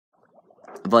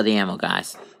about the ammo,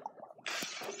 guys.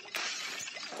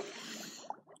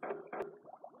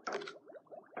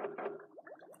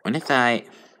 What if I...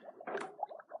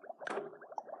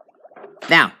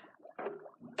 Now!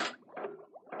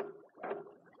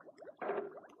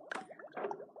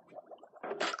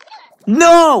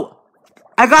 No!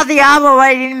 I got the ammo, but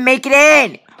I didn't make it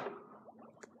in!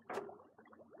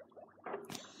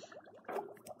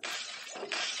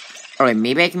 Alright,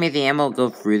 maybe I can make the ammo go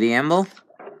through the ammo?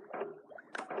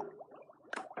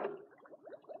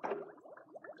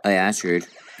 Oh yeah, that's rude.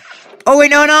 Oh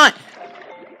wait, no, not!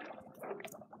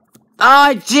 Oh,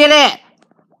 I did it!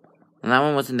 And that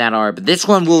one wasn't that hard, but this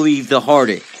one will be the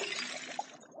hardest.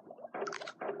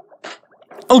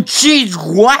 Oh jeez,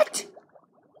 what?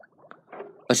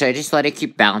 Oh, should I just let it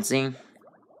keep bouncing?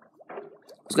 I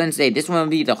was gonna say, this one will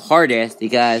be the hardest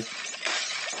because...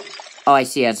 Oh, I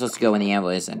see, I'm supposed to go when the ammo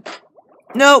isn't.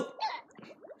 Nope!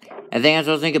 I think I'm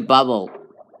supposed to make a bubble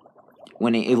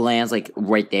when it lands, like,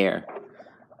 right there.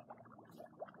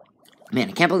 Man,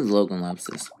 I can't believe Logan loves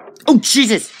this. Oh,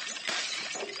 Jesus!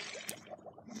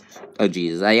 Oh,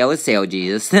 Jesus. I always say, oh,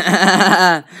 Jesus. Do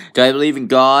I believe in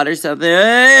God or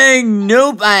something?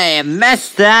 Nope, I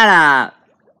messed that up.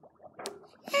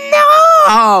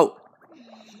 No!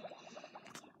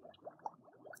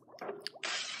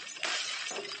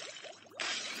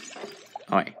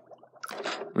 Alright.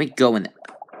 Let me go in there.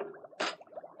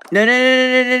 No, no,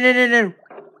 no, no, no, no, no, no.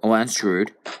 Oh, I'm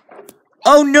screwed.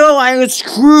 Oh, no, I was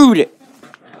screwed!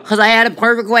 Because I had a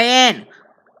perfect way in.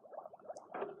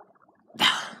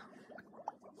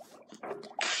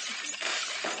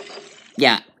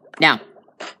 Yeah, now.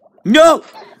 No!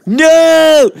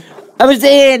 No! I was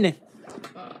in!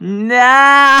 No!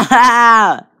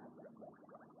 I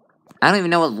don't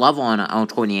even know what level on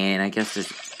 28. I guess there's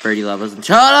 30 levels in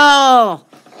total!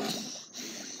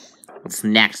 What's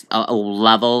next? A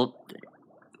level?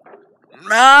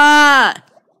 Ah!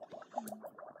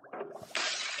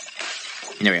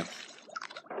 There we go.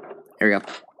 There we go.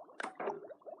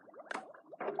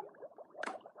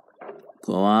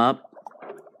 Go up.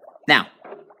 Now.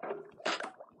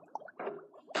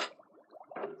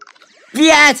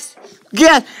 Yes!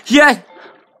 Yes! Yes!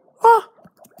 Oh!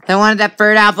 I wanted that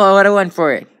third apple. I would have went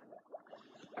for it.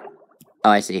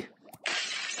 Oh, I see.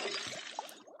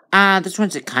 This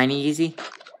one's kinda easy.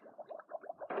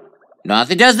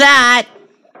 Nothing does that!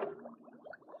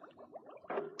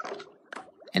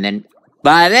 And then,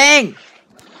 bang!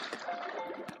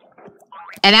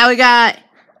 And now we got...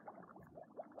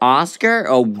 Oscar?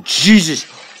 Oh, Jesus!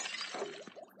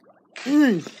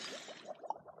 I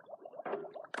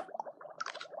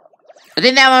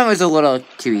think that one was a little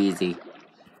too easy.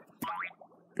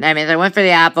 I mean, if I went for the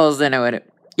apples, then it would...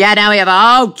 Yeah, now we have...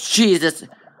 Oh, Jesus!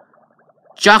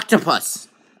 Joctopus!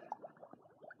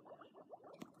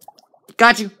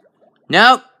 Got you!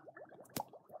 Nope!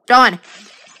 Go on!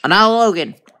 Another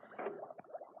Logan!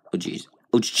 Oh, jeez.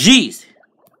 Oh, jeez!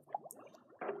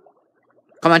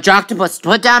 Come on, Joctopus,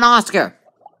 put down Oscar!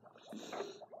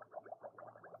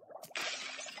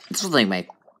 This is like my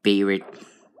favorite.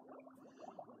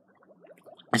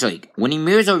 Actually, when he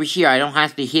moves over here, I don't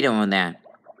have to hit him on that.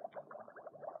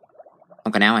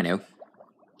 Okay, now I know.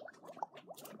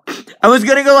 I was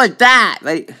gonna go like that,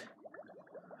 but...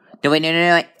 No, wait, no, no,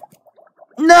 no, wait.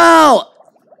 No!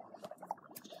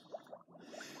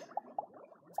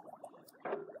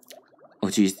 Oh,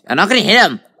 jeez. I'm not gonna hit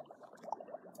him!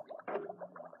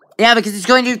 Yeah, because he's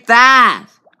going too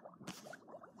fast!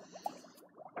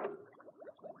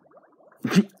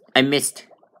 I missed.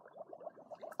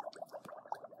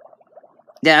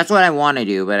 Yeah, that's what I want to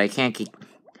do, but I can't keep...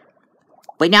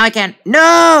 Wait, now I can.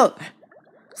 No!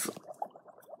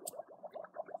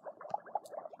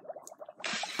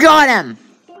 Got him!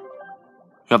 You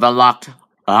have unlocked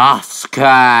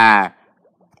Oscar!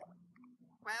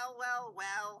 Well, well,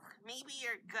 well. Maybe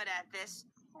you're good at this,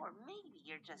 or maybe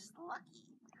you're just lucky.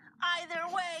 Either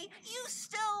way, you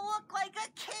still look like a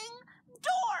king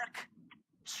dork!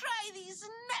 Try these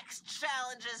next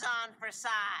challenges on for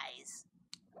size.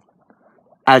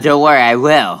 Oh, don't worry, I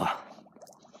will.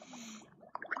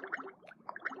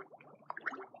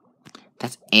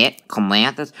 That's it?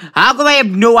 Camanthus? How come I have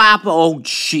no apple? Oh,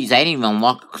 jeez, I didn't even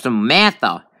unlock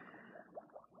Samantha.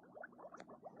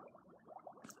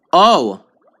 Oh.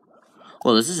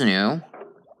 Well, this is new.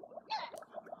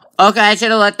 Okay, I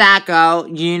should have let that go,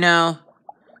 you know.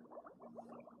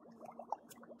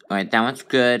 Alright, that one's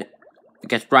good. I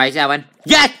guess Bryce, that one.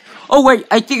 Yes! Oh, wait,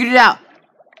 I figured it out.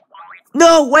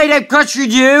 No, wait, I crushed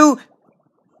you!